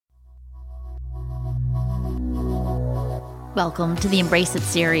Welcome to the Embrace It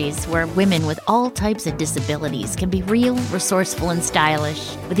series, where women with all types of disabilities can be real, resourceful, and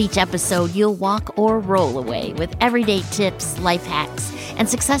stylish. With each episode, you'll walk or roll away with everyday tips, life hacks, and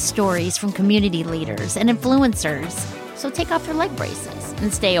success stories from community leaders and influencers. So take off your leg braces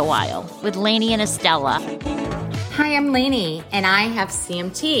and stay a while with Lainey and Estella. Hi, I'm Lainey, and I have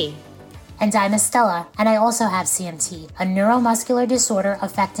CMT. And I'm Estella, and I also have CMT, a neuromuscular disorder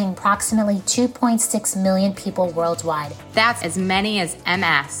affecting approximately 2.6 million people worldwide. That's as many as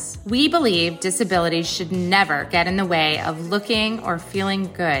MS. We believe disabilities should never get in the way of looking or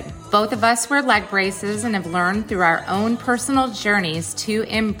feeling good. Both of us wear leg braces and have learned through our own personal journeys to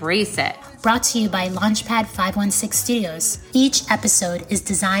embrace it. Brought to you by Launchpad 516 Studios. Each episode is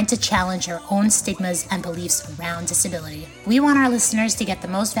designed to challenge your own stigmas and beliefs around disability. We want our listeners to get the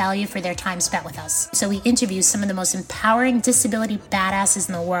most value for their time spent with us, so we interview some of the most empowering disability badasses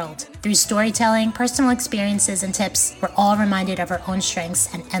in the world. Through storytelling, personal experiences, and tips, we're all reminded of our own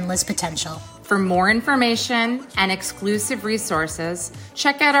strengths and endless potential. For more information and exclusive resources,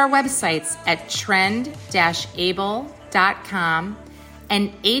 check out our websites at trend-able.com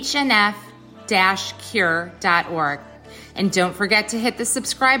and hnf-cure.org. And don't forget to hit the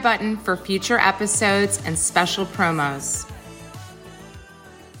subscribe button for future episodes and special promos.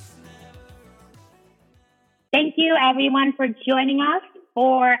 Thank you, everyone, for joining us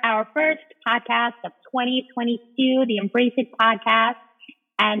for our first podcast of 2022, the Embrace It podcast.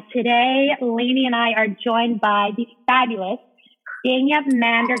 And today, Lainey and I are joined by the fabulous Dayniah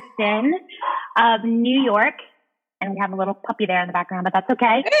Manderson of New York. And we have a little puppy there in the background, but that's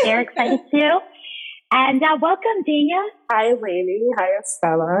okay. They're excited too. And welcome, Dayniah. Hi, Lainey. Hi,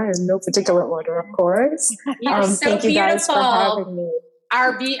 Estella. In no particular order, of course. You're so thank you guys beautiful. for having me.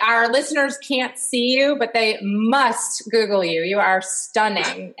 Our listeners can't see you, but they must Google you. You are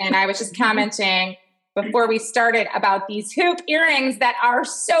stunning. And I was just commenting before we started about these hoop earrings that are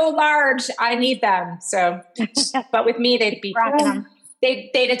so large. I need them. So, but with me, they'd be Rocking them.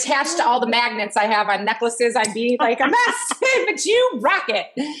 They'd attach to all the magnets I have on necklaces. I'd be like a mess, but you rock it.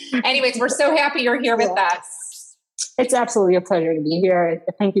 Anyways, we're so happy you're here with us. It's absolutely a pleasure to be here.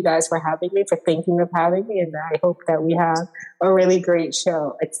 Thank you guys for having me, for thinking of having me, and I hope that we have a really great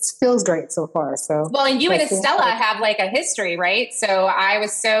show. It feels great so far. So, well, and you and Estella have like a history, right? So I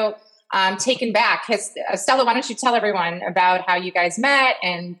was so taken back. Estella, why don't you tell everyone about how you guys met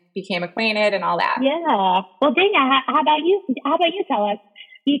and became acquainted and all that? Yeah. Well, Dayniah, how about you? How about you tell us?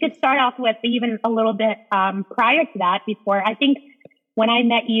 You could start off with even a little bit prior to that. Before, I think when I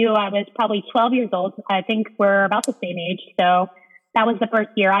met you, I was probably 12 years old. I think we're about the same age. So that was the first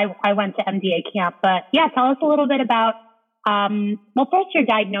year I went to MDA camp. But yeah, tell us a little bit about, well, first your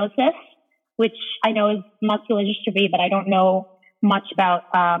diagnosis, which I know is muscular dystrophy, but I don't know much about,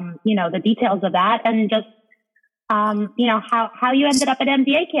 the details of that, and just, how you ended up at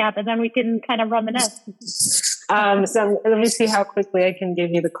MDA camp, and then we can kind of reminisce. So let me see how quickly I can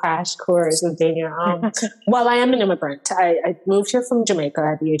give you the crash course with Dayniah. Well, I am an immigrant. I moved here from Jamaica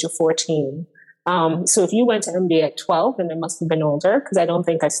at the age of 14. So if you went to MDA at 12, then it must have been older, because I don't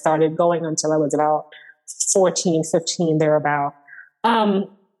think I started going until I was about 14, 15, thereabout.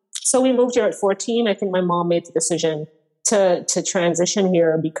 So we moved here at 14. I think my mom made the decision to transition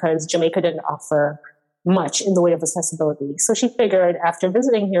here because Jamaica didn't offer much in the way of accessibility. So she figured, after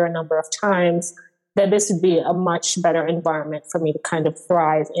visiting here a number of times, that this would be a much better environment for me to kind of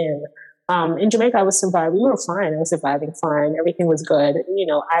thrive in. In Jamaica, I was surviving. We were fine. I was surviving fine. Everything was good,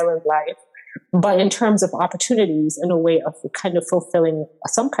 island life. But in terms of opportunities and a way of kind of fulfilling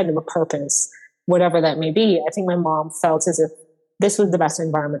some kind of a purpose, whatever that may be, I think my mom felt as if this was the best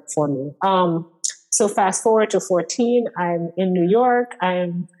environment for me. So fast forward to 14, I'm in New York.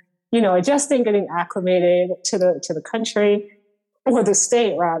 I'm, adjusting, getting acclimated to the country, or the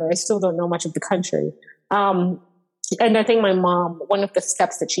state rather. I still don't know much of the country. And I think my mom, one of the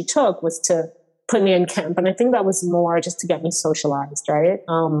steps that she took was to put me in camp. And I think that was more just to get me socialized, right?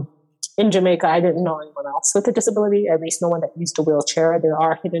 In Jamaica, I didn't know anyone else with a disability, at least no one that used a wheelchair. There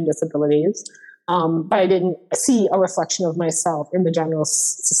are hidden disabilities. But I didn't see a reflection of myself in the general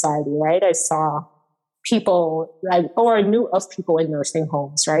society, right? I saw people, or I knew of people in nursing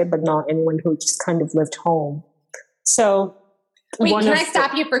homes, right? But not anyone who just kind of lived home. So, wait, can I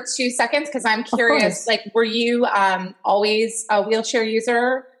stop you for 2 seconds? Because I'm curious, were you always a wheelchair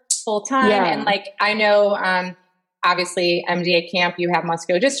user full time? Yeah. And I know, obviously MDA camp, you have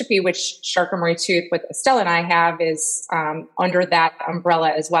muscular dystrophy, which Charcot-Marie-Tooth, what Estella and I have, is under that umbrella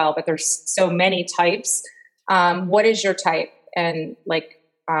as well. But there's so many types. What is your type? And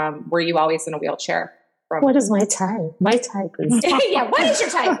were you always in a wheelchair? What is my type? My type is... yeah, what is your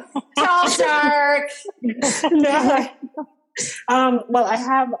type? Tall, dark. No, Well, I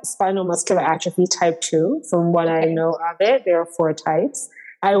have spinal muscular atrophy type 2. From what I know of it, there are 4 types.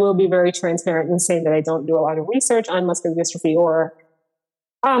 I will be very transparent in saying that I don't do a lot of research on muscular dystrophy, or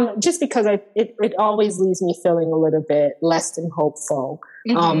just because it always leaves me feeling a little bit less than hopeful.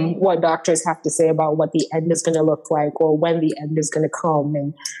 What doctors have to say about what the end is going to look like or when the end is going to come.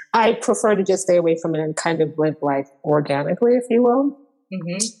 And I prefer to just stay away from it and kind of live life organically, if you will.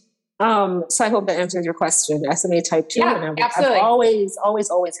 So I hope that answers your question. SMA type 2. Yeah, and absolutely. I've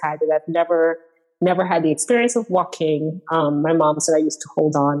always had it. I've never had the experience of walking. My mom said I used to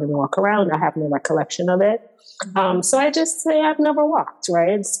hold on and walk around. I have no recollection of it. So I just say I've never walked,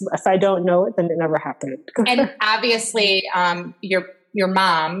 right? If I don't know it, then it never happened. And obviously, your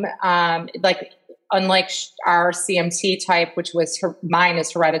mom, like unlike our CMT type, which was mine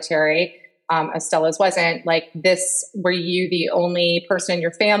is hereditary, Estella's wasn't. Like this, were you the only person in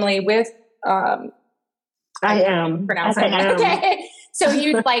your family with? I am. Okay. So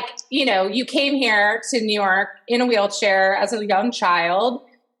you you came here to New York in a wheelchair as a young child,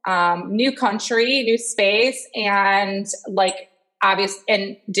 new country, new space, and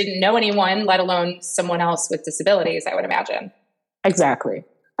and didn't know anyone, let alone someone else with disabilities, I would imagine. Exactly.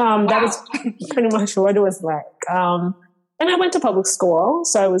 That was pretty much what it was like. And I went to public school,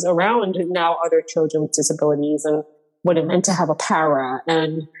 so I was around now other children with disabilities and what it meant to have a para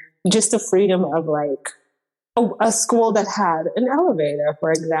and just the freedom of a school that had an elevator, for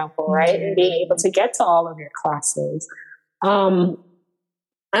example, right? And being able to get to all of your classes. And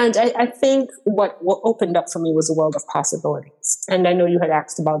I think what opened up for me was a world of possibilities. And I know you had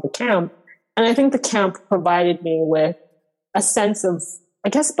asked about the camp. And I think the camp provided me with a sense of, I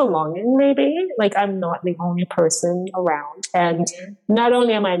guess, belonging, maybe. Like I'm not the only person around. And not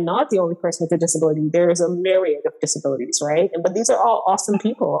only am I not the only person with a disability, there's a myriad of disabilities, right? But these are all awesome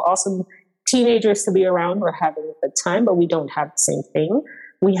people, awesome teenagers to be around. We're having a good time, but we don't have the same thing.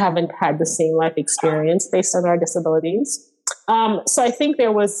 We haven't had the same life experience based on our disabilities. So I think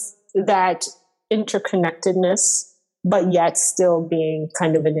there was that interconnectedness, but yet still being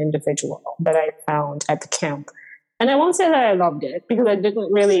kind of an individual that I found at the camp. And I won't say that I loved it because I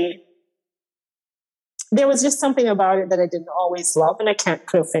didn't really, there was just something about it that I didn't always love, and I can't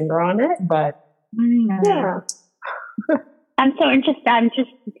put a finger on it, but yeah. I'm so interested. I'm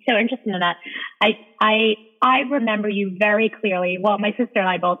just so interested in that. I remember you very clearly. Well, my sister and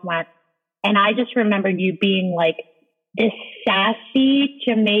I both went, and I just remembered you being like this sassy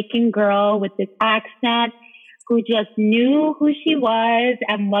Jamaican girl with this accent who just knew who she was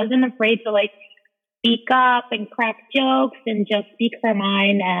and wasn't afraid to speak up and crack jokes and just speak her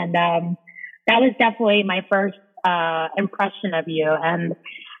mind. And that was definitely my first impression of you. And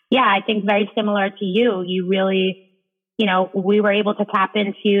yeah, I think very similar to you. You really, we were able to tap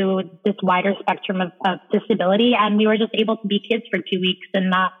into this wider spectrum of disability, and we were just able to be kids for 2 weeks and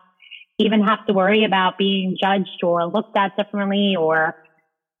not even have to worry about being judged or looked at differently or,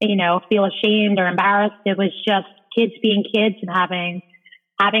 feel ashamed or embarrassed. It was just kids being kids and having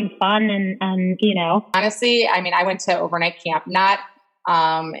fun and. Honestly, I mean, I went to overnight camp, not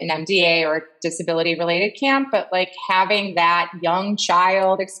an MDA or disability related camp, but having that young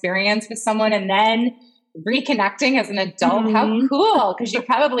child experience with someone and then reconnecting as an adult. How cool. Cause you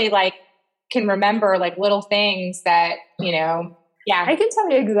probably can remember little things that, yeah. I can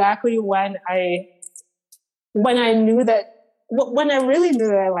tell you exactly when I really knew that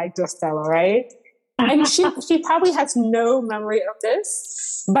I liked Estella, right? And she probably has no memory of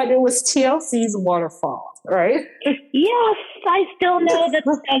this, but it was TLC's Waterfall, right? Yes, I still know the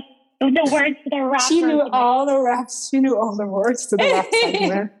words to the rap. She knew all the raps. She knew all the words to the rap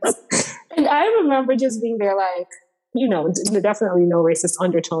segment. And I remember just being there definitely no racist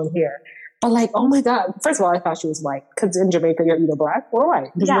undertone here. But oh my God. First of all, I thought she was white because in Jamaica, you're either black or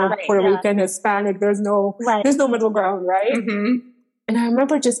white. There's no Puerto Rican, Hispanic. There's no middle ground, right? Mm-hmm. And I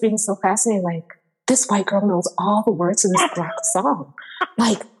remember just being so fascinated, this white girl knows all the words to this black song.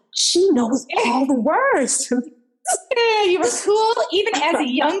 She knows all the words. Yeah, you were cool even as a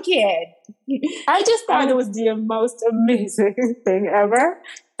young kid. I just thought it was the most amazing thing ever.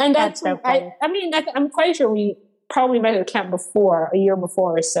 And that's so funny. I'm quite sure we probably met at camp before, a year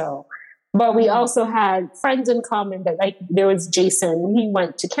before or so. But we also had friends in common that there was Jason. He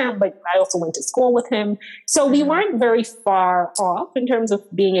went to camp, but I also went to school with him. So we weren't very far off in terms of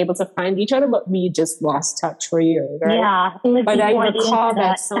being able to find each other, but we just lost touch for years, right? Yeah. But I recall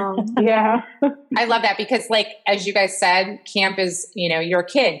that song. Yeah. I love that because as you guys said, camp is, you're a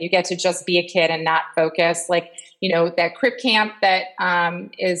kid. You get to just be a kid and not focus. That crip camp that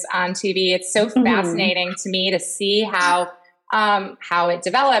is on TV. It's so fascinating to me to see how it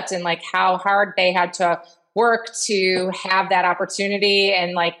developed and how hard they had to work to have that opportunity,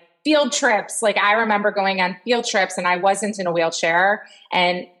 and like field trips. Like I remember going on field trips and I wasn't in a wheelchair,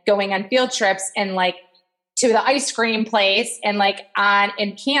 and going on field trips and like to the ice cream place and like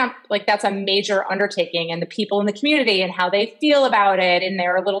in camp, like that's a major undertaking, and the people in the community and how they feel about it in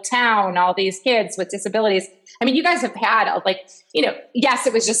their little town, all these kids with disabilities. I mean, you guys have had like, yes,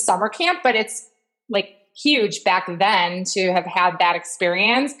 it was just summer camp, but it's like huge back then to have had that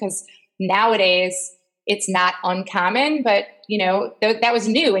experience, because nowadays it's not uncommon, but that was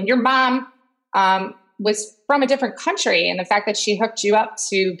new. And your mom was from a different country, and the fact that she hooked you up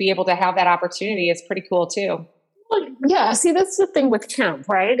to be able to have that opportunity is pretty cool too. Well, yeah. See, that's the thing with camp,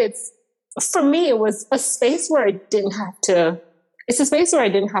 right? For me, it was a space where I didn't have to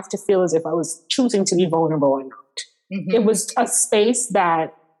feel as if I was choosing to be vulnerable or not. Mm-hmm. It was a space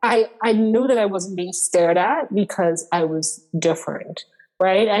that I knew that I wasn't being stared at because I was different.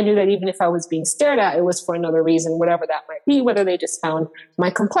 Right? I knew that even if I was being stared at, it was for another reason, whatever that might be, whether they just found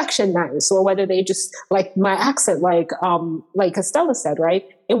my complexion nice or whether they just like my accent, like Estella said, right?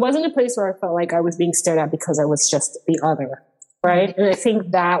 It wasn't a place where I felt like I was being stared at because I was just the other, right? Mm-hmm. And I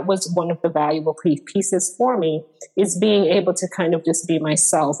think that was one of the valuable pieces for me, is being able to kind of just be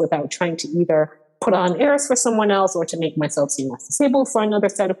myself without trying to either put on airs for someone else or to make myself seem less disabled for another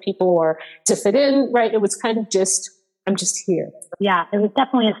set of people or to fit in, right? It was kind of just, I'm just here. Yeah, it was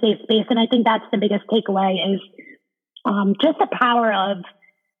definitely a safe space. And I think that's the biggest takeaway is just the power of,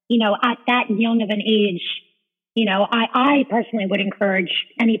 at that young of an age, I personally would encourage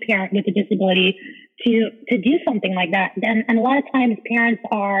any parent with a disability to do something like that. And a lot of times parents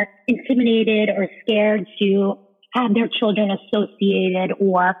are intimidated or scared to have their children associated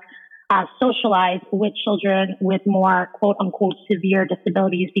or socialized with children with more quote unquote severe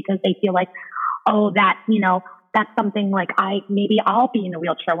disabilities, because they feel like, that's something like maybe I'll be in a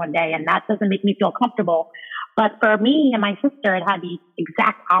wheelchair one day, and that doesn't make me feel comfortable. But for me and my sister, it had the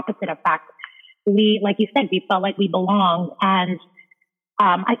exact opposite effect. We, like you said, we felt like we belonged. And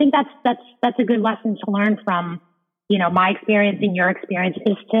I think that's a good lesson to learn from, my experience and your experience,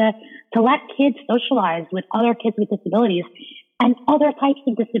 is to let kids socialize with other kids with disabilities and other types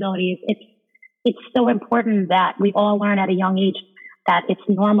of disabilities. It's so important that we all learn at a young age that it's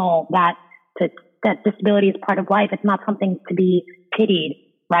normal, that disability is part of life. It's not something to be pitied,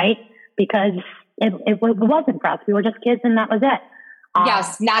 right? Because it wasn't for us. We were just kids and that was it.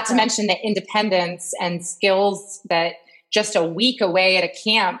 Yes, not to mention the independence and skills that just a week away at a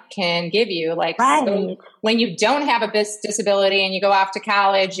camp can give you. Like, right. So when you don't have a disability and you go off to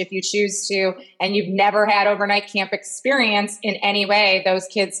college, if you choose to, and you've never had overnight camp experience in any way, those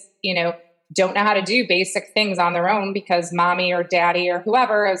kids, don't know how to do basic things on their own because mommy or daddy or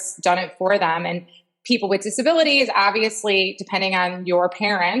whoever has done it for them. And people with disabilities, obviously, depending on your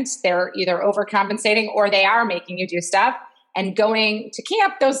parent, they're either overcompensating or they are making you do stuff. And going to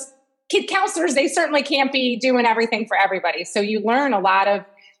camp, those kid counselors, they certainly can't be doing everything for everybody. So you learn a lot of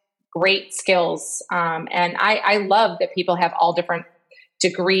great skills. And I love that people have all different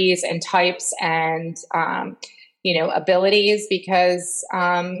degrees and types and, abilities, because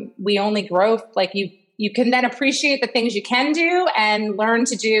we only grow, like you can then appreciate the things you can do and learn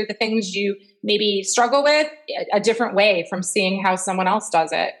to do the things you maybe struggle with a different way from seeing how someone else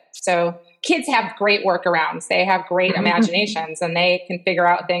does it. So kids have great workarounds. They have great imaginations, and they can figure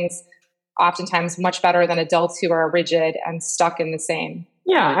out things oftentimes much better than adults who are rigid and stuck in the same.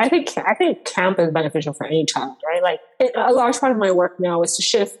 Yeah, I think camp is beneficial for any child, right? Like a large part of my work now is to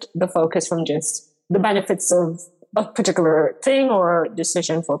shift the focus from just the benefits of a particular thing or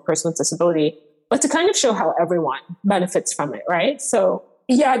decision for a person with disability, but to kind of show how everyone benefits from it, right? So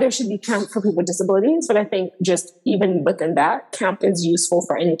yeah, there should be camp for people with disabilities, but I think just even within that, camp is useful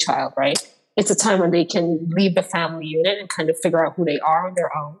for any child, right? It's a time when they can leave the family unit and kind of figure out who they are on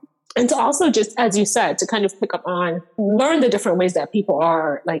their own. And to also just, as you said, to kind of pick up on, learn the different ways that people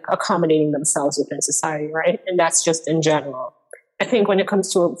are like accommodating themselves within society, right? And that's just in general. I think when it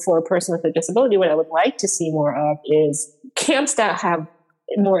comes to for a person with a disability, what I would like to see more of is camps that have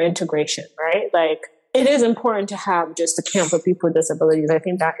more integration, right? Like it is important to have just a camp for people with disabilities. I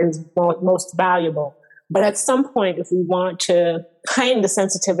think that is most valuable. But at some point, if we want to heighten the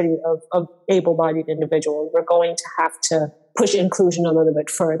sensitivity of able-bodied individuals, we're going to have to push inclusion a little bit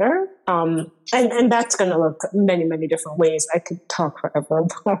further. And that's going to look many, many different ways. I could talk forever.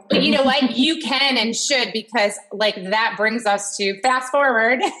 But you know what? You can and should, because like that brings us to fast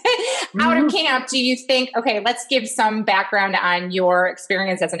forward out of camp. Do you think, okay, let's give some background on your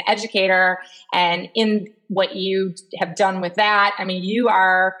experience as an educator and in what you have done with that. I mean, you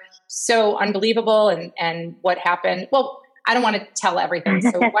are so unbelievable and what happened. Well, I don't want to tell everything.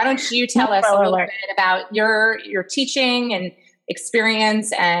 So why don't you tell us a little bit about your teaching and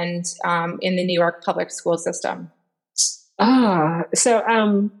experience and in the New York public school system?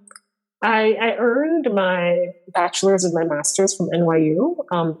 I earned my bachelor's and my master's from NYU,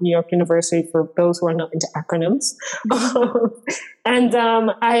 New York University, for those who are not into acronyms. And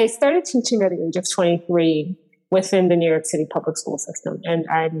I started teaching at the age of 23 within the New York City public school system, and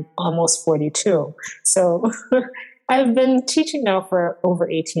I'm almost 42. So I've been teaching now for over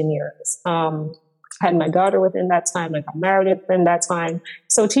 18 years. I had my daughter within that time. I got married within that time.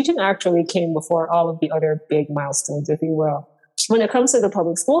 So teaching actually came before all of the other big milestones, if you will. When it comes to the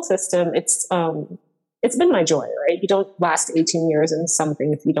public school system, it's been my joy, right? You don't last 18 years in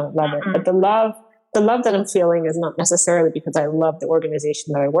something if you don't love it. But the love that I'm feeling is not necessarily because I love the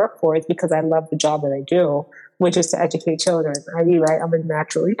organization that I work for. It's because I love the job that I do, which is to educate children. I'm a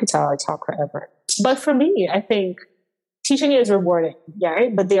natural. You could tell I talk forever. But for me, I think teaching is rewarding,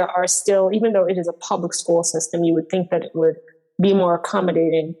 right? But there are still, even though it is a public school system, you would think that it would be more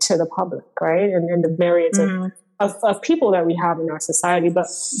accommodating to the public, right? And the myriads of people that we have in our society. But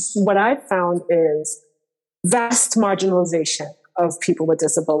what I've found is vast marginalization of people with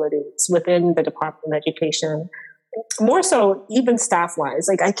disabilities within the Department of Education. More so, even staff-wise.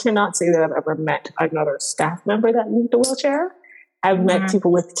 Like, I cannot say that I've ever met another staff member that used a wheelchair. I've met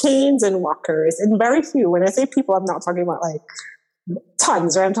people with canes and walkers, and very few. When I say people, I'm not talking about like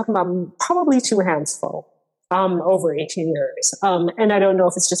tons, right? I'm talking about probably 2 hands full over 18 years. And I don't know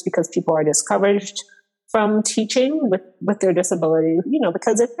if it's just because people are discouraged from teaching with their disability,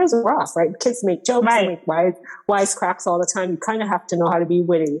 because it is rough, right? Kids make jokes, they make wisecracks all the time. You kind of have to know how to be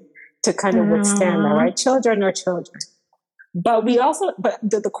witty to kind of withstand that, right? Children are children. But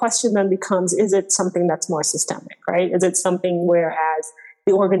the question then becomes, is it something that's more systemic, right? Is it something whereas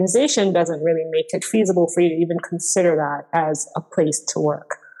the organization doesn't really make it feasible for you to even consider that as a place to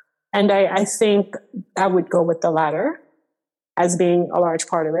work? And I think I would go with the latter as being a large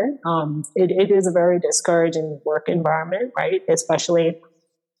part of it. It is a very discouraging work environment, right? Especially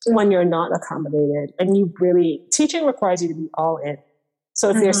when you're not accommodated, and teaching requires you to be all in. So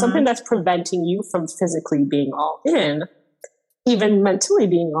if there's something that's preventing you from physically being all in, even mentally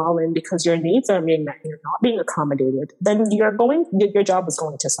being all in because your needs are being met, you're not being accommodated, then your job is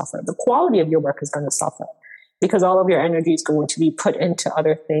going to suffer. The quality of your work is going to suffer because all of your energy is going to be put into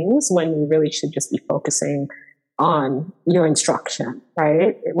other things when you really should just be focusing on your instruction,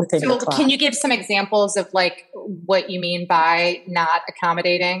 right? Within your class. Can you give some examples of like what you mean by not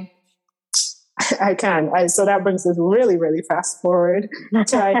accommodating? I can. So that brings us really, really fast forward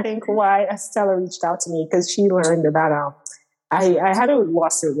to, I think, why Estella reached out to me, because she learned that I had a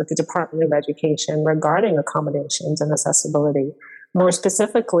lawsuit with the Department of Education regarding accommodations and accessibility. More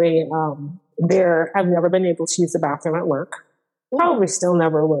specifically, I've never been able to use the bathroom at work. Probably still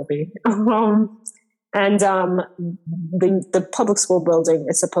never will be. And the public school building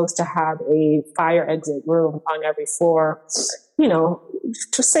is supposed to have a fire exit room on every floor,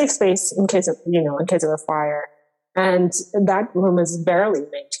 to save space in case of a fire. And that room is barely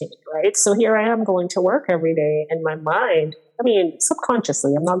maintained, right? So here I am going to work every day, and my mind,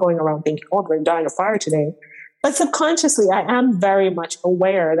 subconsciously, I'm not going around thinking, oh, we're dying of fire today. But subconsciously, I am very much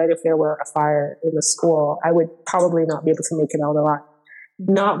aware that if there were a fire in the school, I would probably not be able to make it out alive.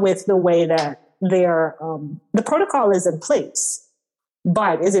 Not with the way that the protocol is in place,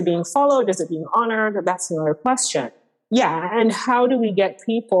 but is it being followed? Is it being honored? That's another question. Yeah. And how do we get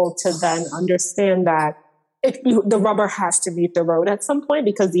people to then understand that the rubber has to meet the road at some point,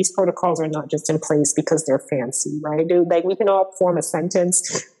 because these protocols are not just in place because they're fancy, right? Like, we can all form a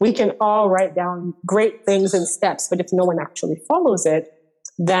sentence. We can all write down great things and steps, but if no one actually follows it,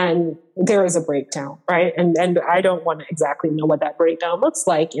 then there is a breakdown, right? And I don't want to exactly know what that breakdown looks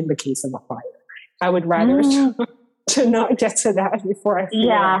like in the case of a fire. I would rather to not get to that before I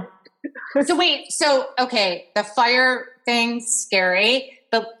feel okay, the fire thing's scary,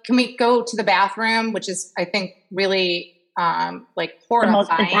 but can we go to the bathroom, which is, I think, really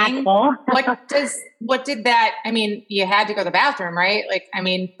horrifying? What did that, you had to go to the bathroom, right?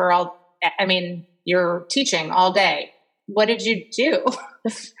 You're teaching all day. What did you do?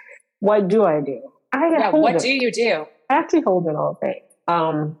 What do I do? What do you do? I actually hold it all day.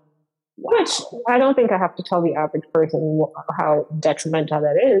 Which I don't think I have to tell the average person how detrimental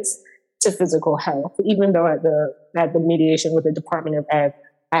that is to physical health. Even though at the mediation with the Department of Ed,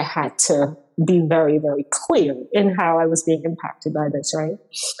 I had to be very, very clear in how I was being impacted by this, right?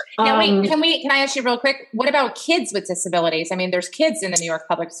 Now, wait, can I ask you real quick? What about kids with disabilities? There's kids in the New York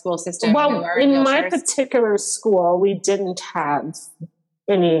public school system. Well, in my particular school, we didn't have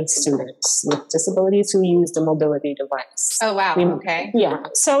any students with disabilities who used a mobility device. Oh, wow. Okay. Yeah.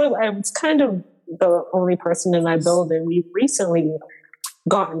 So I was kind of the only person in my building. We've recently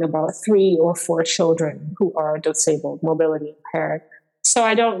gotten about 3 or 4 children who are disabled, mobility impaired. So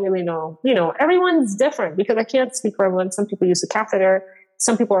I don't really know, everyone's different because I can't speak for everyone. Some people use a catheter.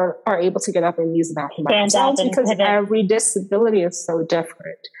 Some people are able to get up and use the bathroom by themselves because every disability is so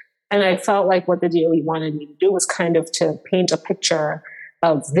different. And I felt like what the DOE wanted me to do was kind of to paint a picture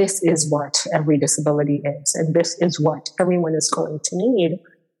of this is what every disability is, and this is what everyone is going to need,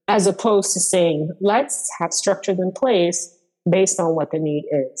 as opposed to saying, let's have structures in place based on what the need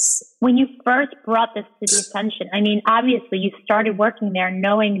is. When you first brought this to the attention, I mean, obviously you started working there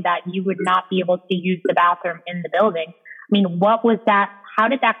knowing that you would not be able to use the bathroom in the building. I mean, what was that? How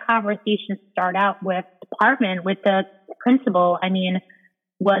did that conversation start out with the department, with the principal? I mean,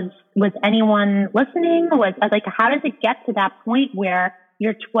 was anyone listening? How does it get to that point where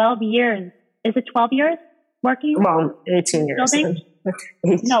you're 12 years? Is it 12 years working? Well, 18 years. 18.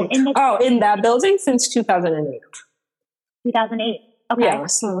 No, in that building since 2008. 2008. Okay. Yeah,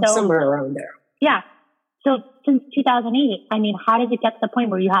 so somewhere around there. Yeah. So since 2008, I mean, how does it get to the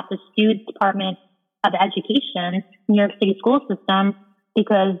point where you have to sue the Department of Education, New York City school system,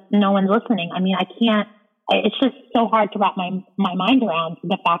 because no one's listening? I mean, it's just so hard to wrap my mind around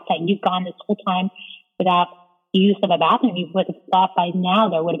the fact that you've gone this whole time without the use of a bathroom. You would have thought by now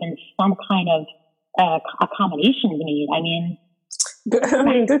there would have been some kind of accommodations made. I mean,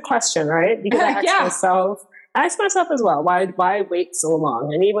 good question, right? Because I asked myself as well, why wait so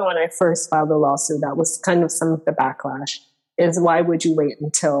long? And even when I first filed the lawsuit, that was kind of some of the backlash, is why would you wait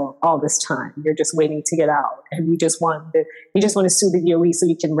until all this time? You're just waiting to get out, and you just want to sue the DOE so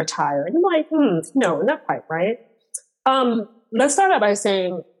you can retire. And I'm like, no, not quite, right? Let's start out by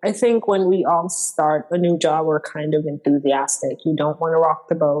saying, I think when we all start a new job, we're kind of enthusiastic. You don't want to rock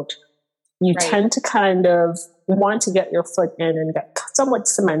the boat. You tend to kind of want to get your foot in and get somewhat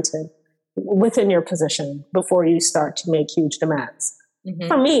cemented within your position before you start to make huge demands. Mm-hmm.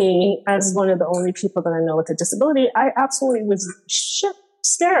 For me, as one of the only people that I know with a disability, I absolutely was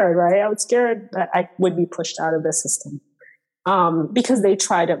scared, right? I was scared that I would be pushed out of the system because they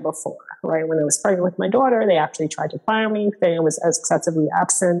tried it before, right? When I was pregnant with my daughter, they actually tried to fire me, saying I was excessively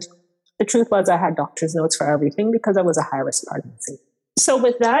absent. The truth was I had doctor's notes for everything because I was a high-risk pregnancy. So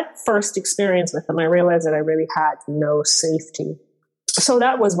with that first experience with them, I realized that I really had no safety. So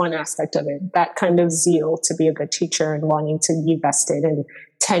that was one aspect of it, that kind of zeal to be a good teacher and wanting to be vested and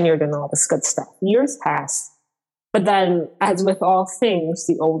tenured and all this good stuff. Years pass. But then, as with all things,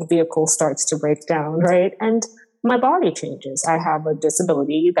 the old vehicle starts to break down, right? And my body changes. I have a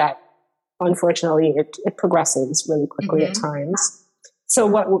disability that, unfortunately, it progresses really quickly at times. So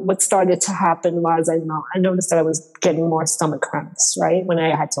what started to happen was I noticed that I was getting more stomach cramps, right? When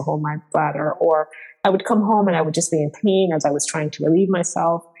I had to hold my bladder, or I would come home and I would just be in pain as I was trying to relieve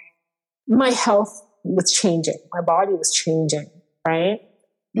myself. My health was changing. My body was changing, right?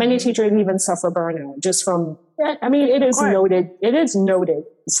 Many teachers even suffer burnout just from, it is noted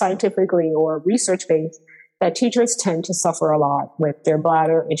scientifically or research-based that teachers tend to suffer a lot with their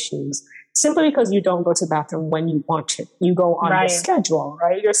bladder issues simply because you don't go to the bathroom when you want to. You go on your schedule,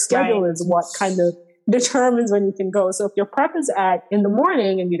 right? Your schedule is what kind of determines when you can go. So if your prep is in the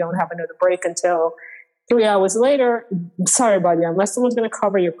morning and you don't have another break until 3 hours later, sorry, buddy, unless someone's going to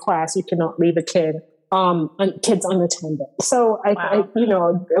cover your class, you cannot leave a kids unattended. So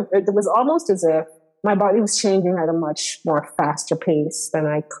it was almost as if my body was changing at a much more faster pace than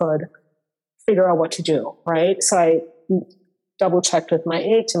I could figure out what to do, right? So I double checked with my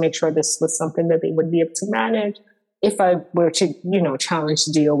aide to make sure this was something that they would be able to manage if I were to, challenge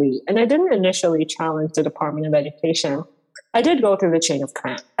the DOE. And I didn't initially challenge the Department of Education. I did go through the chain of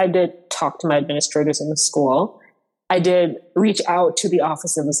command. I did talk to my administrators in the school. I did reach out to the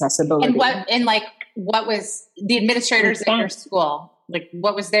Office of Accessibility. What was the administrators at your school?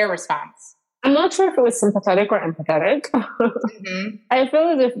 What was their response? I'm not sure if it was sympathetic or empathetic. I feel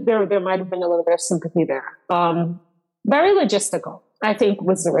as if there might have been a little bit of sympathy there. Very logistical, I think,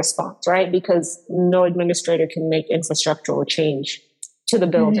 was the response, right? Because no administrator can make infrastructural change to the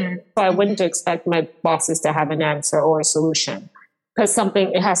building. So I wouldn't expect my bosses to have an answer or a solution, because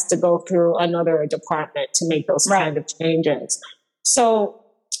it has to go through another department to make those kind of changes. So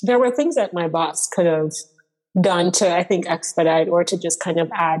there were things that my boss could have done to, I think, expedite or to just kind of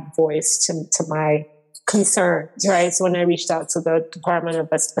add voice to my concerns, right? So when I reached out to the Department of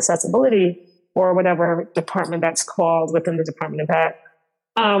Accessibility, or whatever department that's called within the Department of Ed,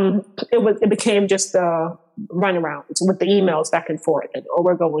 it became just a runaround with the emails back and forth. And,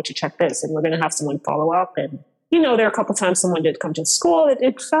 we're going to check this, and we're going to have someone follow up. And there are a couple times someone did come to school.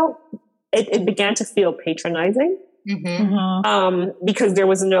 It began to feel patronizing, because there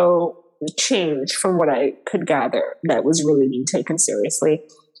was no change from what I could gather that was really being taken seriously,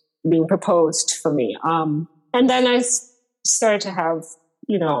 being proposed for me. And then I started to have,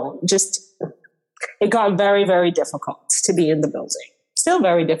 it got very, very difficult to be in the building. Still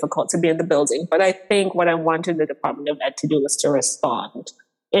very difficult to be in the building. But I think what I wanted the Department of Ed to do was to respond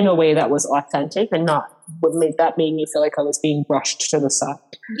in a way that was authentic and not that made me feel like I was being brushed to the side.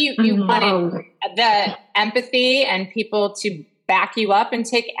 You wanted the empathy and people to back you up and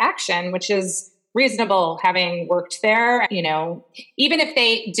take action, which is reasonable having worked there. Even if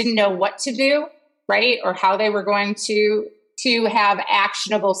they didn't know what to do, right? Or how they were going to have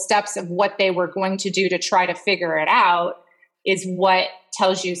actionable steps of what they were going to do to try to figure it out is what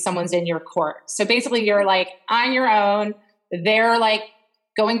tells you someone's in your court. So basically you're like on your own. They're like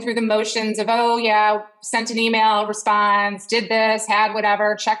going through the motions of, oh yeah, sent an email, response, did this, had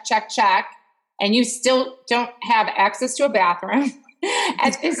whatever, check. And you still don't have access to a bathroom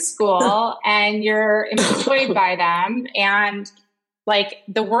at this school and you're employed by them. And like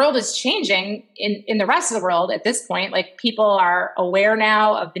the world is changing in the rest of the world at this point. Like people are aware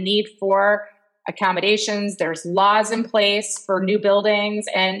now of the need for accommodations. There's laws in place for new buildings.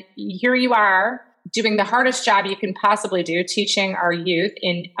 And here you are doing the hardest job you can possibly do, teaching our youth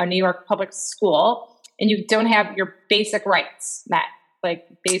in a New York public school, and you don't have your basic rights met, like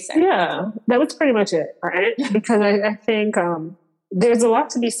basic. Yeah, that was pretty much it, right? Because I think there's a lot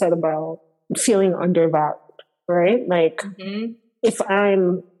to be said about feeling undervalued, right? Like if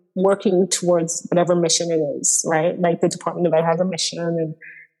I'm working towards whatever mission it is, right? Like the Department of Ed has a mission, and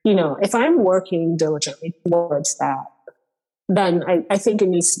if I'm working diligently towards that, then I think it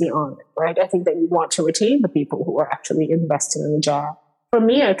needs to be honored, right? I think that you want to retain the people who are actually invested in the job. For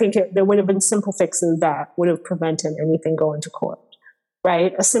me, I think there would have been simple fixes that would have prevented anything going to court,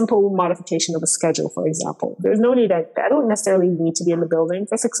 right? A simple modification of a schedule, for example. There's no need, I don't necessarily need to be in the building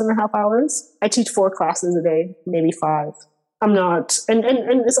for 6.5 hours. I teach 4 classes a day, maybe 5. I'm not, and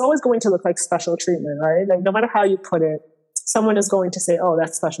it's always going to look like special treatment, right? Like no matter how you put it, someone is going to say, oh,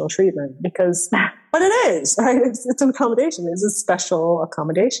 that's special treatment, because, but it is, right? It's an accommodation. It's a special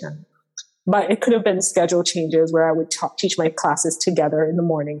accommodation. But it could have been schedule changes where I would teach my classes together in the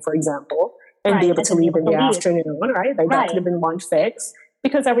morning, for example, and be able to leave in the afternoon, right? Like that could have been one fix,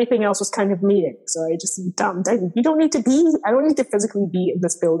 because everything else was kind of meetings. So I just, you don't need to I don't need to physically be in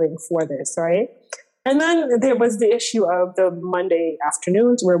this building for this, right? And then there was the issue of the Monday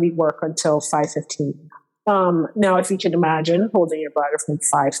afternoons where we work until 5:15. Now, if you can imagine holding your bladder from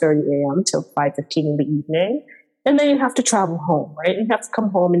 5:30 a.m. till 5:15 in the evening, and then you have to travel home, right? You have to come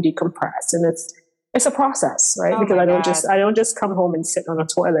home and decompress, and it's a process, right? Because I don't just come home and sit on a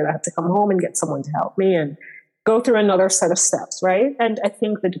toilet. I have to come home and get someone to help me and go through another set of steps, right? And I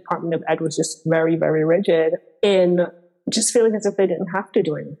think the Department of Ed was just very, very rigid in just feeling as if they didn't have to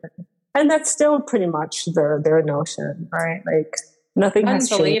do anything, and that's still pretty much their notion, right? Like nothing has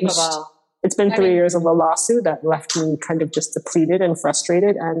changed. It's been 3 years of a lawsuit that left me kind of just depleted and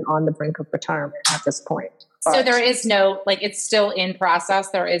frustrated and on the brink of retirement at this point. But, so there is no, like, it's still in process.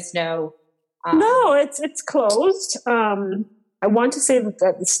 There is no. No, it's closed. I want to say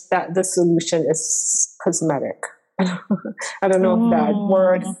that the solution is cosmetic. I don't know if that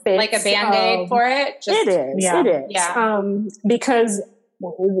word fits. Like a Band-Aid for it? It is. Yeah. Because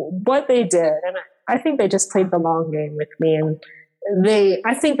what they did, and I think they just played the long game with me, and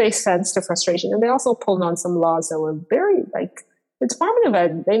I think they sensed the frustration, and they also pulled on some laws that were very, like, the Department of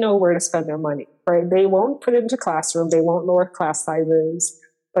Ed, they know where to spend their money, right? They won't put it into classroom, they won't lower class sizes,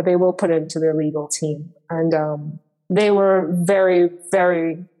 but they will put it into their legal team. And they were very,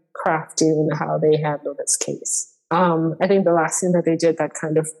 very crafty in how they handled this case. I think the last thing that they did that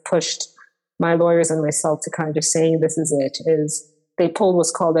kind of pushed my lawyers and myself to kind of saying this is it is they pulled what's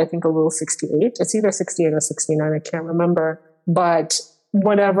called, I think, a Rule 68. It's either 68 or 69, I can't remember. But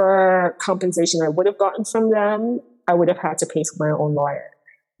whatever compensation I would have gotten from them, I would have had to pay for my own lawyer.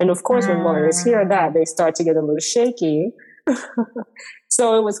 And of course, when lawyers hear that, they start to get a little shaky.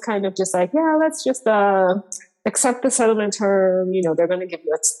 So it was kind of just like, yeah, let's just accept the settlement term. They're going to give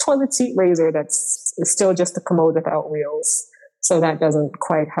you a toilet seat razor that's still just a commode without wheels. So that doesn't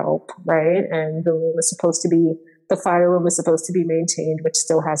quite help, right? And the fire room is supposed to be maintained, which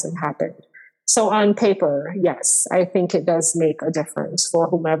still hasn't happened. So on paper, yes, I think it does make a difference for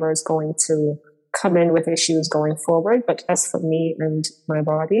whomever is going to come in with issues going forward. But as for me and my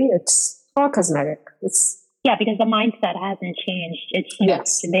body, it's all cosmetic. Yeah, because the mindset hasn't changed. It's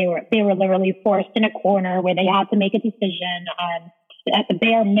yes. They were literally forced in a corner where they had to make a decision on, at the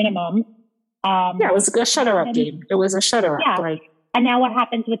bare minimum, It was a shut-her-up game. It was a shut-her-up. Yeah. Like, and now what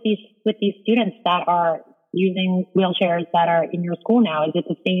happens with these students that are using wheelchairs that are in your school now? Is it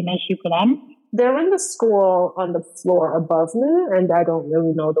the same issue for them? they're in the school on the floor above me, and I don't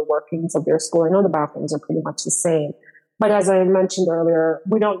really know the workings of their school. I know the bathrooms are pretty much the same. But as I mentioned earlier,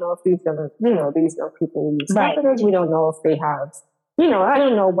 we don't know if these are people use catheters. We don't know if they have, I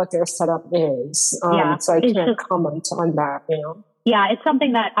don't know what their setup is. So I can't comment on that, Yeah, it's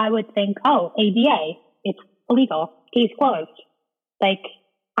something that I would think, ADA, it's illegal, case closed. Like,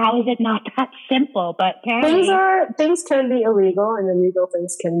 how is it not that simple? But apparently things can be illegal, and illegal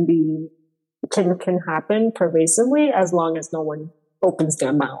things can happen pervasively as long as no one opens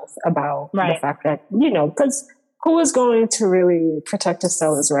their mouth about the fact that, because who is going to really protect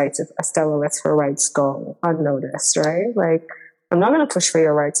Estella's rights if Estella lets her rights go unnoticed, right? Like, I'm not going to push for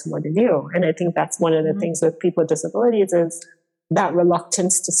your rights more than you. And I think that's one of the things with people with disabilities is that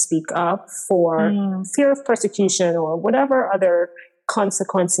reluctance to speak up for fear of persecution or whatever other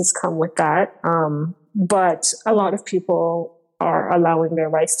consequences come with that. But a lot of people are allowing their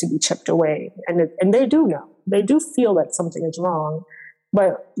rights to be chipped away. And they do know. They do feel that something is wrong,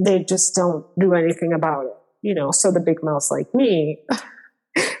 but they just don't do anything about it. So the big mouths like me,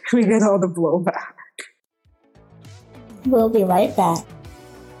 we get all the blowback. We'll be right back.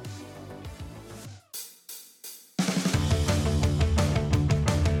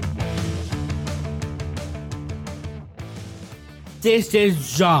 This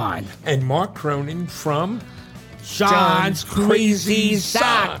is John and Mark Cronin from John's Crazy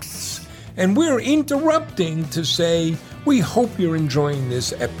Socks. And we're interrupting to say we hope you're enjoying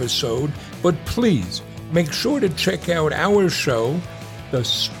this episode, but please make sure to check out our show, the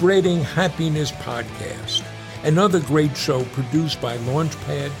Spreading Happiness Podcast, another great show produced by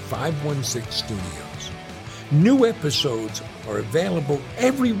Launchpad 516 Studios. New episodes are available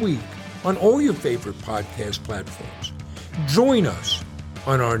every week on all your favorite podcast platforms. Join us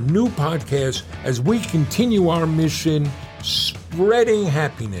on our new podcast as we continue our mission, spreading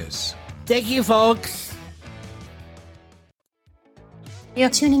happiness. Thank you, folks. You're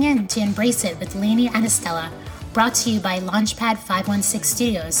tuning in to Embrace It with Lainey and Estella, brought to you by Launchpad 516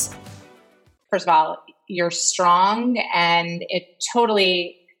 Studios. First of all, you're strong, and it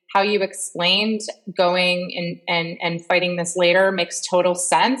totally, how you explained going and fighting this later makes total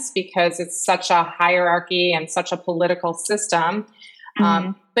sense because it's such a hierarchy and such a political system.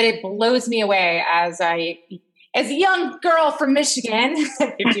 But it blows me away as a young girl from Michigan,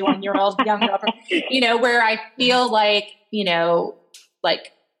 51-year-old young girl, where I feel like,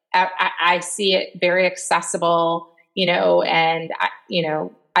 I see it very accessible, and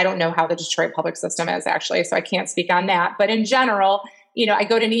I don't know how the Detroit public system is actually, so I can't speak on that. But in general, I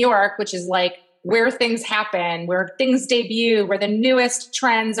go to New York, which is like where things happen, where things debut, where the newest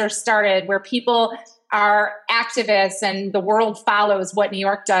trends are started, where people are activists and the world follows what New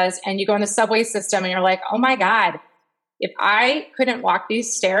York does. And you go in the subway system and you're like, oh my God, if I couldn't walk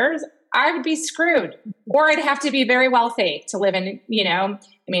these stairs, I would be screwed, or I'd have to be very wealthy to live in,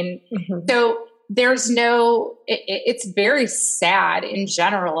 so there's it's very sad in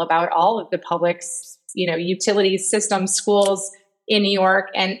general about all of the public's, utilities, systems, schools in New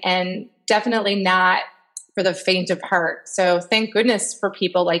York, and definitely not for the faint of heart. So thank goodness for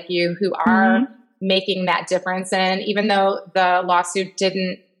people like you who are making that difference. And even though the lawsuit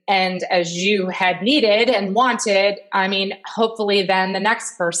didn't end as you had needed and wanted, hopefully then the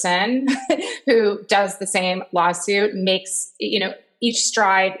next person who does the same lawsuit makes, each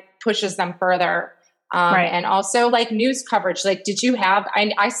stride pushes them further. And also like news coverage, like, did you have,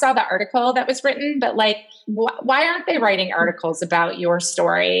 I saw the article that was written, but like, why aren't they writing articles about your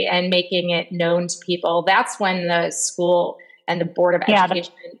story and making it known to people? That's when the school and the Board of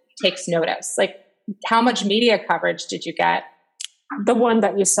Education takes notice. Like, how much media coverage did you get? The one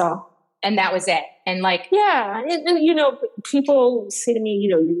that you saw. And that was it. And like, and people say to me,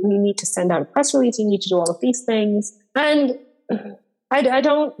 you need to send out a press release. You need to do all of these things. And I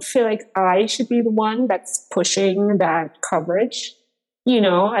don't feel like I should be the one that's pushing that coverage.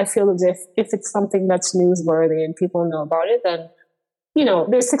 I feel as if it's something that's newsworthy and people know about it, then,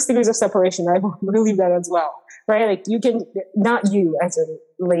 there's 6 degrees of separation. I believe that as well, right? Like you can, not you as a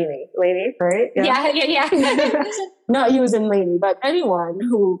lady, right? Yeah. Not you as in lady, but anyone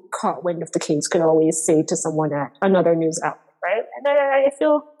who caught wind of the case could always say to someone at another news outlet, right? And I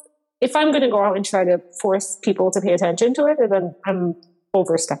feel if I'm going to go out and try to force people to pay attention to it, then I'm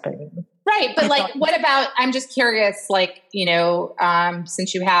overstepping. Right. But like, what about, I'm just curious, like,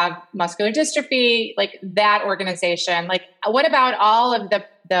 since you have muscular dystrophy, like that organization, like what about all of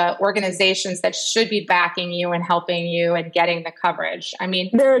the organizations that should be backing you and helping you and getting the coverage? I mean,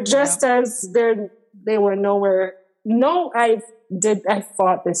 they're just as they were nowhere. No, I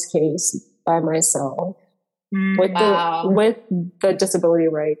fought this case by myself with the disability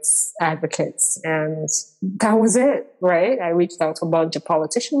rights advocates, and that was it, right? I reached out to a bunch of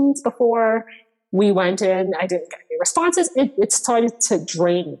politicians before we went in. I didn't get any responses. It started to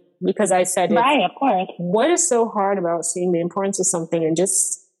drain me because I said, right, of course. What is so hard about seeing the importance of something and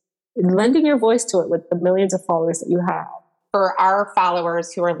just lending your voice to it with the millions of followers that you have? For our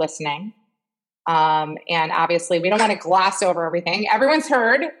followers who are listening, and obviously we don't want to gloss over everything. Everyone's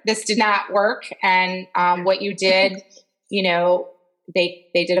heard this did not work. And what you did, they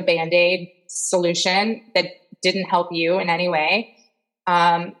did a Band-Aid solution that didn't help you in any way.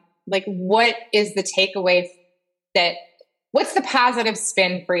 Like, what is the takeaway what's the positive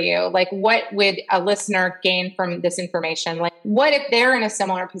spin for you? Like, what would a listener gain from this information? Like, what if they're in a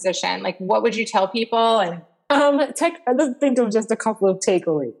similar position? Like, what would you tell people? And I don't think there were just a couple of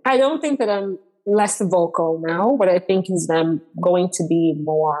takeaways. I don't think that I'm less vocal now. What I think is them going to be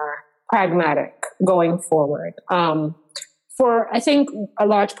more pragmatic going forward. I think a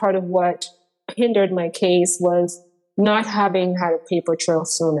large part of what hindered my case was not having had a paper trail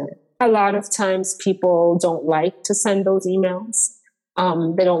sooner. A lot of times people don't like to send those emails.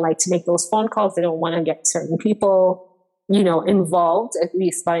 They don't like to make those phone calls. They don't want to get certain people involved, at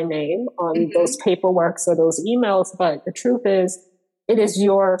least by name, on those paperworks or those emails. But the truth is, it is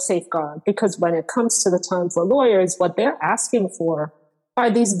your safeguard, because when it comes to the time for lawyers, what they're asking for are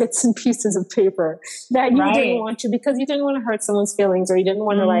these bits and pieces of paper that you didn't want to, because you didn't want to hurt someone's feelings or you didn't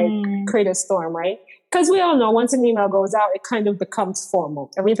want to create a storm, right? Because we all know once an email goes out, it kind of becomes formal.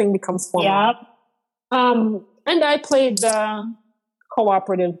 Everything becomes formal. Yep. And I played the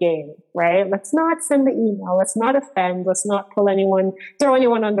cooperative game, right? Let's not send the email. Let's not offend. Let's not throw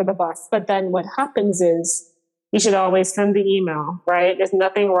anyone under the bus. But then what happens is you should always send the email, right? There's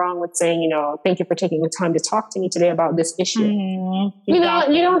nothing wrong with saying, thank you for taking the time to talk to me today about this issue.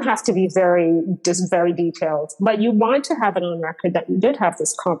 Exactly. You don't have to be very detailed, but you want to have it on record that you did have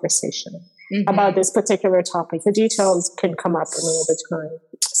this conversation about this particular topic. The details can come up another time.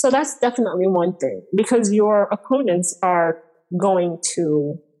 So that's definitely one thing, because your opponents are going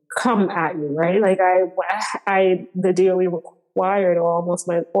to come at you, right? Like the DOE required, or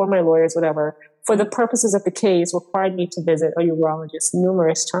my lawyers, whatever, for the purposes of the case, required me to visit a urologist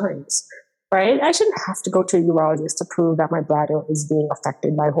numerous times, right? I shouldn't have to go to a urologist to prove that my bladder is being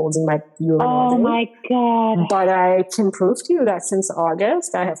affected by holes in my urine. Oh my God. But I can prove to you that since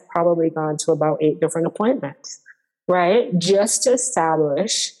August, I have probably gone to about 8 different appointments, right? Just to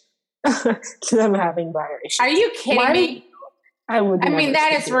establish that I'm having bladder issues. Are you kidding me? I mean,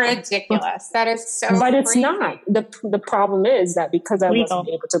 that is ridiculous. That is so But it's crazy. not. The problem is that because I wasn't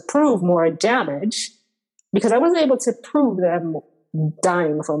able to prove more damage, because I wasn't able to prove that I'm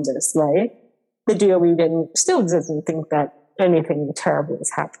dying from this, right? The DOE still doesn't think that anything terrible is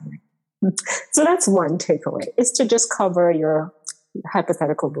happening. So that's one takeaway, is to just cover your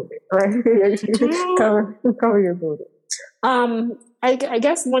hypothetical booty, right? cover your booty. I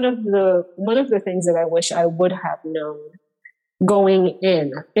guess one of the things that I wish I would have known going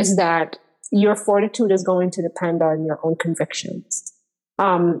in is that your fortitude is going to depend on your own convictions.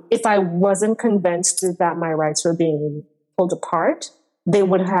 If I wasn't convinced that my rights were being pulled apart, they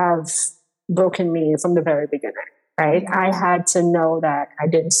would have broken me from the very beginning, right? I had to know that I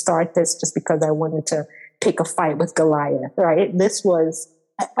didn't start this just because I wanted to pick a fight with Goliath, right? This was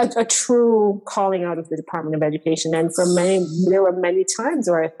a true calling out of the Department of Education. And there were many times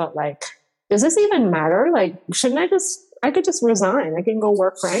where I felt like, does this even matter? Like, I could just resign. I can go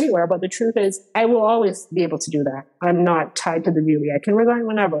work for anywhere. But the truth is, I will always be able to do that. I'm not tied to the DOE. I can resign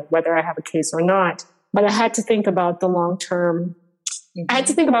whenever, whether I have a case or not. But I had to think about the long term. I had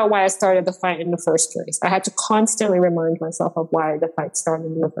to think about why I started the fight in the first place. I had to constantly remind myself of why the fight started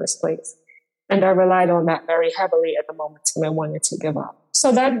in the first place. And I relied on that very heavily at the moments when I wanted to give up.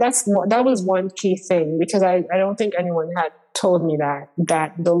 So that was one key thing, because I don't think anyone had told me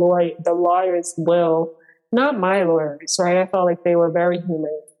that the lawyers will, not my lawyers, right? I felt like they were very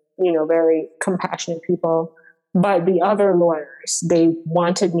human, very compassionate people. But the other lawyers, they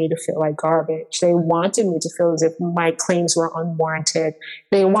wanted me to feel like garbage. They wanted me to feel as if my claims were unwarranted.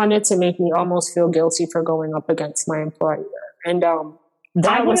 They wanted to make me almost feel guilty for going up against my employer. And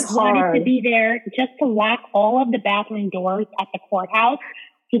that was hard. I wanted to be there just to lock all of the bathroom doors at the courthouse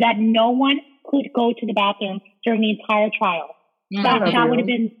so that no one could go to the bathroom during the entire trial. That would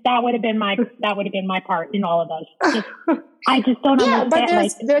have been my part in all of those. I just don't understand.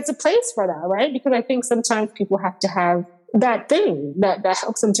 But there's a place for that, right? Because I think sometimes people have to have that thing that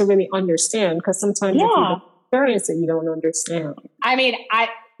helps them to really understand. Because sometimes if you experience it, you don't understand. I mean, I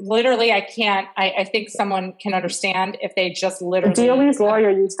can't. I think someone can understand if they just literally. DOE's lawyer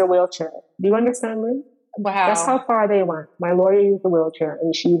used the wheelchair. Do you understand, Lynn? Wow. That's how far they went. My lawyer used the wheelchair,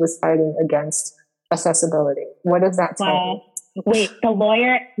 and she was fighting against accessibility. What does that tell you? Wait, the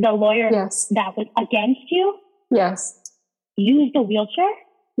lawyer yes. that was against you? Yes. Used a wheelchair?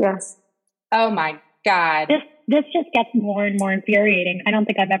 Yes. Oh my God. This just gets more and more infuriating. I don't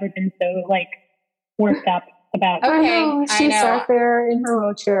think I've ever been so worked up about. Okay, She sat there in her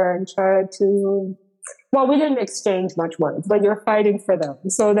wheelchair and tried to. Well, we didn't exchange much words, but you're fighting for them,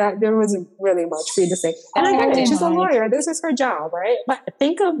 so that there wasn't really much for you to say. And I get it. She's a lawyer. This is her job, right? But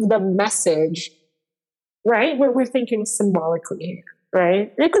think of the message, right? We're thinking symbolically here,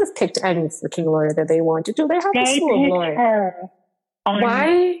 right? They could have picked any freaking lawyer that they wanted to. They have a slew of lawyers.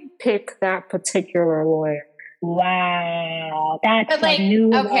 Why pick that particular lawyer? Wow, that's but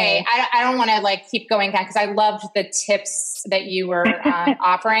new. Okay, I don't want to keep going because I loved the tips that you were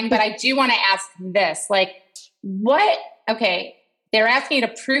offering, but I do want to ask this: what? Okay, they're asking you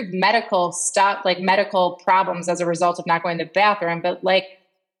to prove medical stuff, medical problems as a result of not going to the bathroom. But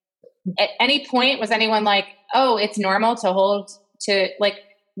at any point, was anyone "Oh, it's normal to hold to"?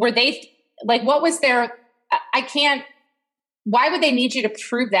 Were they what was their? I can't. Why would they need you to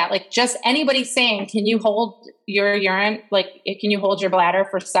prove that? Just anybody saying, can you hold your urine? Can you hold your bladder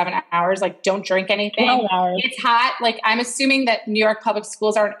for 7 hours? Don't drink anything. 12 hours. It's hot. I'm assuming that New York public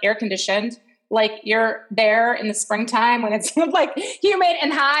schools aren't air conditioned. You're there in the springtime when it's humid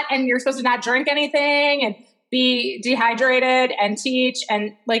and hot and you're supposed to not drink anything and be dehydrated and teach.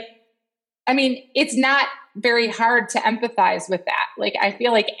 And it's not very hard to empathize with that. I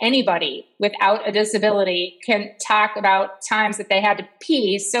feel like anybody without a disability can talk about times that they had to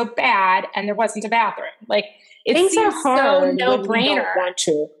pee so bad and there wasn't a bathroom. It Things seems are hard so no-brainer. When we don't want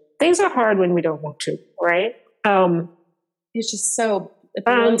to. Things are hard when we don't want to, right? It's just so, it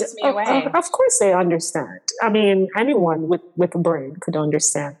blows me away. Of course they understand. I mean, anyone with a brain could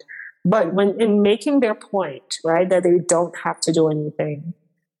understand. But when in making their point, right, that they don't have to do anything,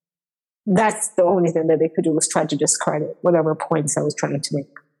 that's the only thing that they could do was try to discredit whatever points I was trying to make.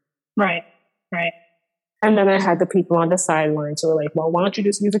 Right. And then I had the people on the sidelines who were well, why don't you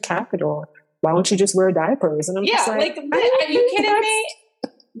just use a catheter? Why don't you just wear diapers? And I'm just are you kidding me?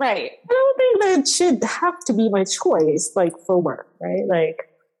 Right. I don't think that should have to be my choice, for work, right?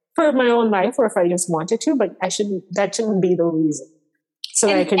 For my own life, or if I just wanted to, but that shouldn't be the reason. So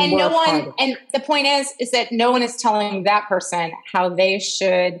that I can work harder. And the point is that no one is telling that person how they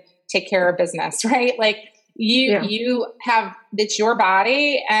should take care of business, right? You have, it's your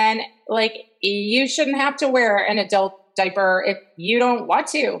body and you shouldn't have to wear an adult diaper if you don't want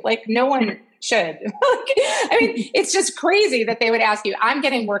to. No one should. It's just crazy that they would ask you. I'm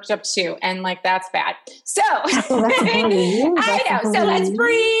getting worked up too. And that's bad. So I know. So let's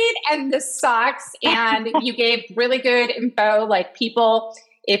breathe. And this sucks. And you gave really good info, people,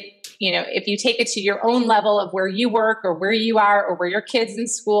 if you take it to your own level of where you work or where you are or where your kids in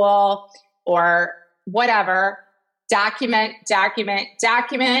school or whatever, document.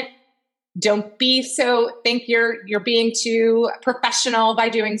 Don't think you're being too professional by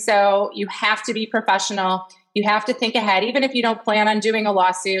doing so. You have to be professional. You have to think ahead, even if you don't plan on doing a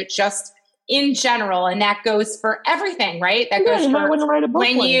lawsuit, just in general. And that goes for everything, right? That goes for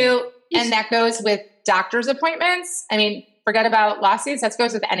and that goes with doctor's appointments. Forget about lawsuits. That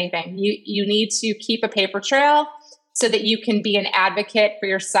goes with anything. You need to keep a paper trail so that you can be an advocate for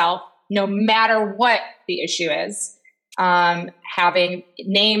yourself, no matter what the issue is. Having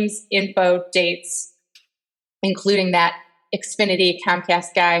names, info, dates, including that Xfinity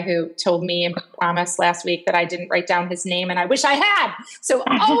Comcast guy who told me and promised last week that I didn't write down his name, and I wish I had. So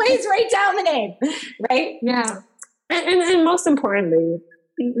always write down the name, right? Yeah. And most importantly,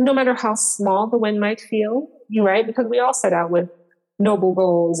 no matter how small the win might feel, you're right, because we all set out with noble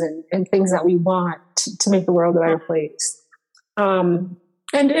goals and things that we want to make the world a better place.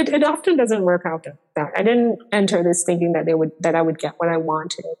 And it often doesn't work out that. I didn't enter this thinking that I would get what I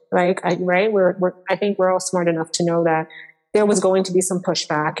wanted. I think we're all smart enough to know that there was going to be some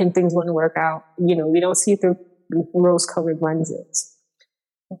pushback and things wouldn't work out. We don't see through rose-colored lenses.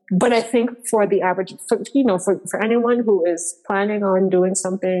 But I think for the average, for anyone who is planning on doing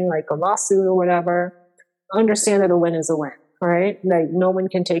something like a lawsuit or whatever, understand that a win is a win, right? No one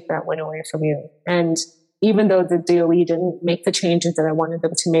can take that win away from you. And even though the DOE didn't make the changes that I wanted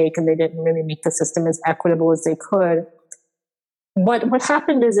them to make, and they didn't really make the system as equitable as they could, what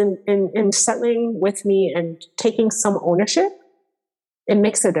happened is in settling with me and taking some ownership, it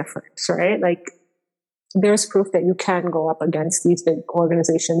makes a difference, right? Like, there's proof that you can go up against these big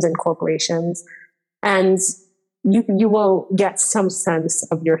organizations and corporations, and you will get some sense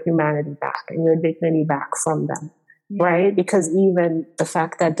of your humanity back and your dignity back from them, right? Because even the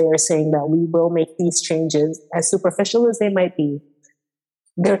fact that they're saying that we will make these changes, as superficial as they might be,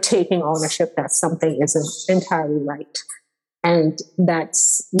 they're taking ownership that something isn't entirely right. And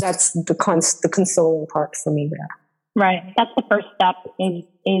that's the consoling part for me there. Right. That's the first step is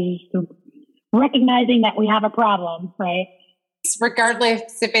recognizing that we have a problem, right?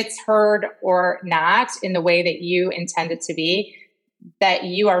 Regardless if it's heard or not in the way that you intend it to be, that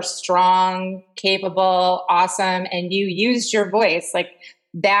you are strong, capable, awesome, and you used your voice. Like,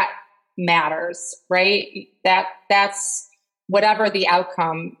 that matters, right? That's whatever the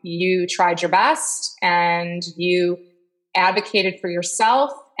outcome, you tried your best and you advocated for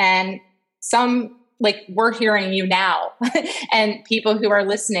yourself, and we're hearing you now and people who are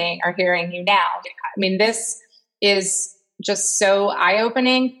listening are hearing you now. I mean, this is just so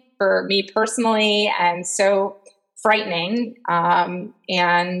eye-opening for me personally and so frightening. And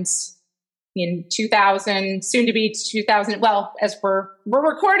in 2000, soon to be 2000, well, as we're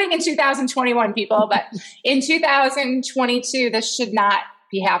recording in 2021, people, but in 2022, this should not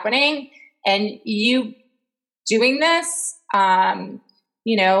be happening. And you doing this,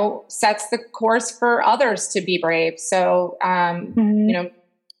 sets the course for others to be brave. So,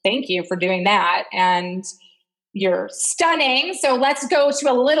 thank you for doing that. And you're stunning. So let's go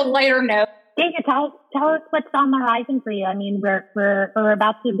to a little lighter note. Dayniah, tell us what's on the horizon for you. I mean, we're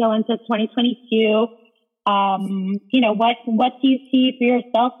about to go into 2022. What do you see for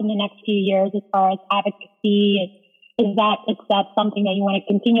yourself in the next few years as far as advocacy? Is that something that you want to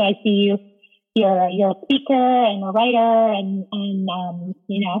continue? I see you're a speaker and a writer and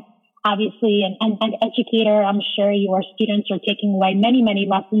obviously an educator. I'm sure your students are taking away many, many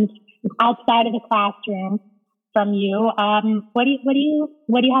lessons outside of the classroom from you. What do you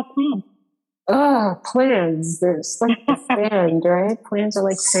have planned? Plans. There's like the sand, right? Plans are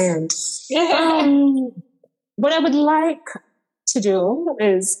like sand. What I would like to do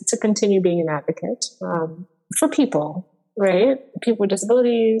is to continue being an advocate for people, right? People with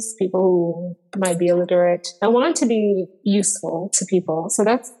disabilities, people who might be illiterate. I want to be useful to people. So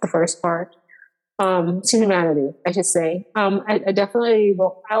that's the first part. To humanity, I should say. I definitely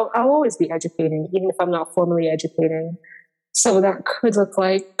will. I'll always be educating, even if I'm not formally educating. So that could look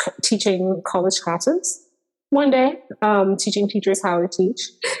like teaching college classes one day, teaching teachers how to teach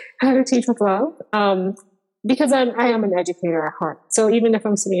with love. Because I am an educator at heart. So even if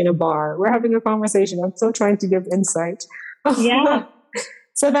I'm sitting in a bar, we're having a conversation, I'm still trying to give insight. Yeah.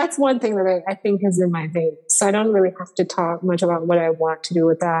 So that's one thing that I think is in my vein. So I don't really have to talk much about what I want to do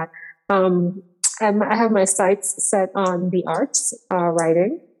with that. I have my sights set on the arts,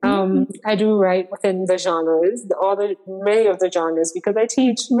 writing. I do write within the genres, many of the genres, because I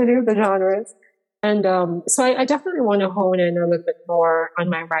teach many of the genres. And so I definitely want to hone in a little bit more on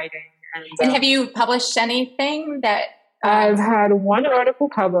my writing. And have you published anything that... I've had one article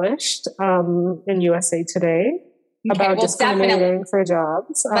published in USA Today about discriminating for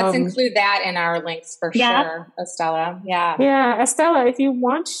jobs. Let's include that in our links for sure, Estella. Yeah. Yeah, Estella, if you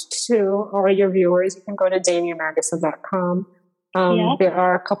want to, or your viewers, you can go to DayniahManderson.com. There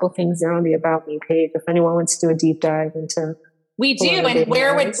are a couple things there on the About Me page if anyone wants to do a deep dive into... We do, and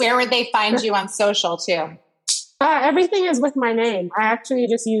where would they find you on social too? Everything is with my name. I actually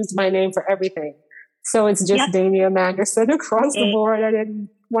just used my name for everything. So it's just Dayniah Manderson across the board. I didn't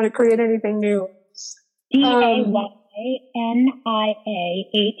want to create anything new. Dayniah, and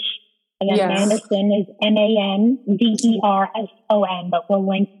then Manderson is Manderson, but we'll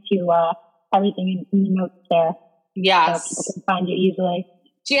link to everything in the notes there. Yes. So people can find you easily.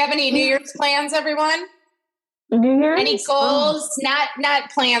 Do you have any New Year's plans, everyone? New Year's? Any goals?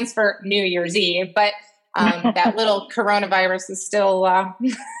 Not plans for New Year's Eve, but that little coronavirus is still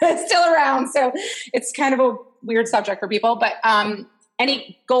around, so it's kind of a weird subject for people. But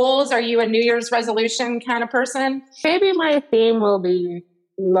any goals? Are you a New Year's resolution kind of person? Maybe my theme will be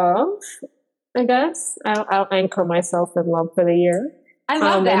love. I guess I'll anchor myself in love for the year. I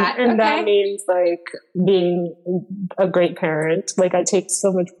love that, and that means like being a great parent. Like I take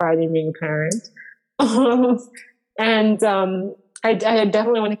so much pride in being a parent, I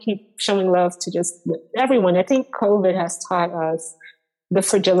definitely want to keep showing love to just everyone. I think COVID has taught us the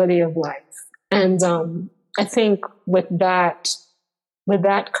fragility of life. And I think with that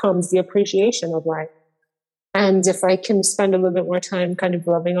comes the appreciation of life. And if I can spend a little bit more time kind of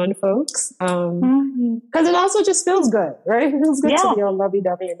loving on folks, because it also just feels good, right? It feels good to be all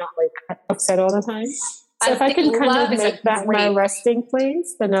lovey-dovey and not like upset all the time. So if I can kind of make that my resting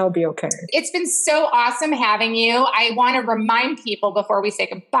place, then I'll be okay. It's been so awesome having you. I want to remind people before we say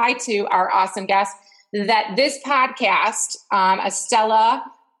goodbye to our awesome guest that this podcast, Estella,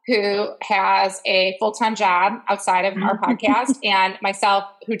 who has a full-time job outside of our podcast, and myself,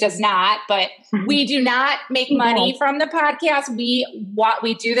 who does not, but we do not make money from the podcast. We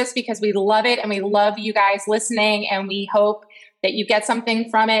do this because we love it, and we love you guys listening, and we hope that you get something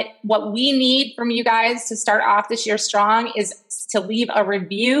from it. What we need from you guys to start off this year strong is to leave a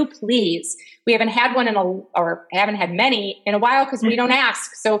review, please. We haven't had one haven't had many in a while because we don't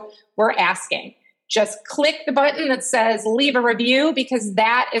ask. So we're asking. Just click the button that says leave a review, because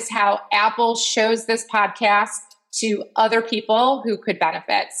that is how Apple shows this podcast to other people who could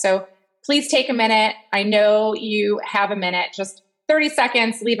benefit. So please take a minute. I know you have a minute, just 30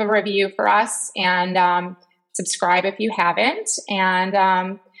 seconds, leave a review for us, and subscribe if you haven't. And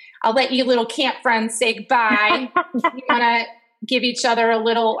I'll let you little camp friends say goodbye. You want to give each other a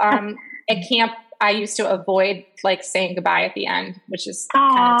little, at camp, I used to avoid like saying goodbye at the end, which is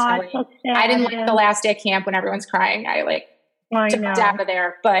kind of silly. I didn't like the last day at camp when everyone's crying. I jumped out of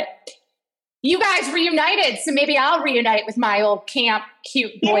there. But you guys reunited, so maybe I'll reunite with my old camp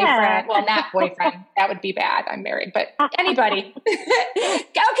cute boyfriend. Well, not boyfriend. That would be bad. I'm married, but anybody.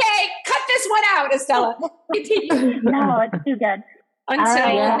 Okay, cut this one out, Estella. Continue. No, it's too good.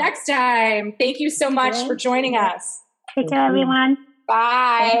 Until next time. Thank you so much for joining us. Take care, everyone.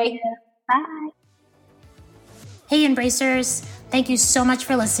 Bye. Bye. Hey, Embracers! Thank you so much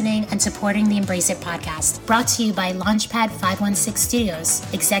for listening and supporting the Embrace It podcast. Brought to you by Launchpad 516 Studios,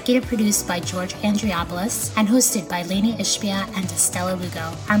 executive produced by George Andriopoulos, and hosted by Lainey Ishbia and Estella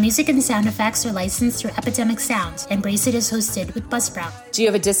Lugo. Our music and sound effects are licensed through Epidemic Sound. Embrace It is hosted with Buzzsprout. Do you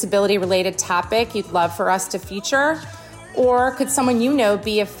have a disability-related topic you'd love for us to feature? Or could someone you know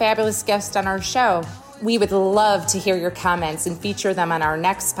be a fabulous guest on our show? We would love to hear your comments and feature them on our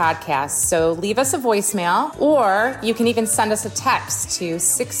next podcast. So leave us a voicemail, or you can even send us a text to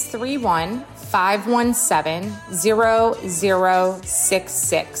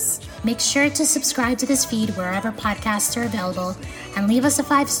 631-517-0066. Make sure to subscribe to this feed wherever podcasts are available, and leave us a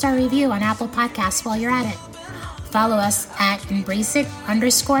 5-star review on Apple Podcasts while you're at it. Follow us at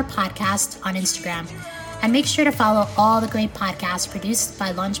EmbraceIt_podcast on Instagram. And make sure to follow all the great podcasts produced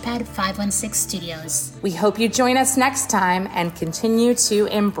by Launchpad 516 Studios. We hope you join us next time and continue to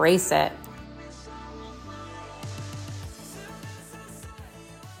embrace it.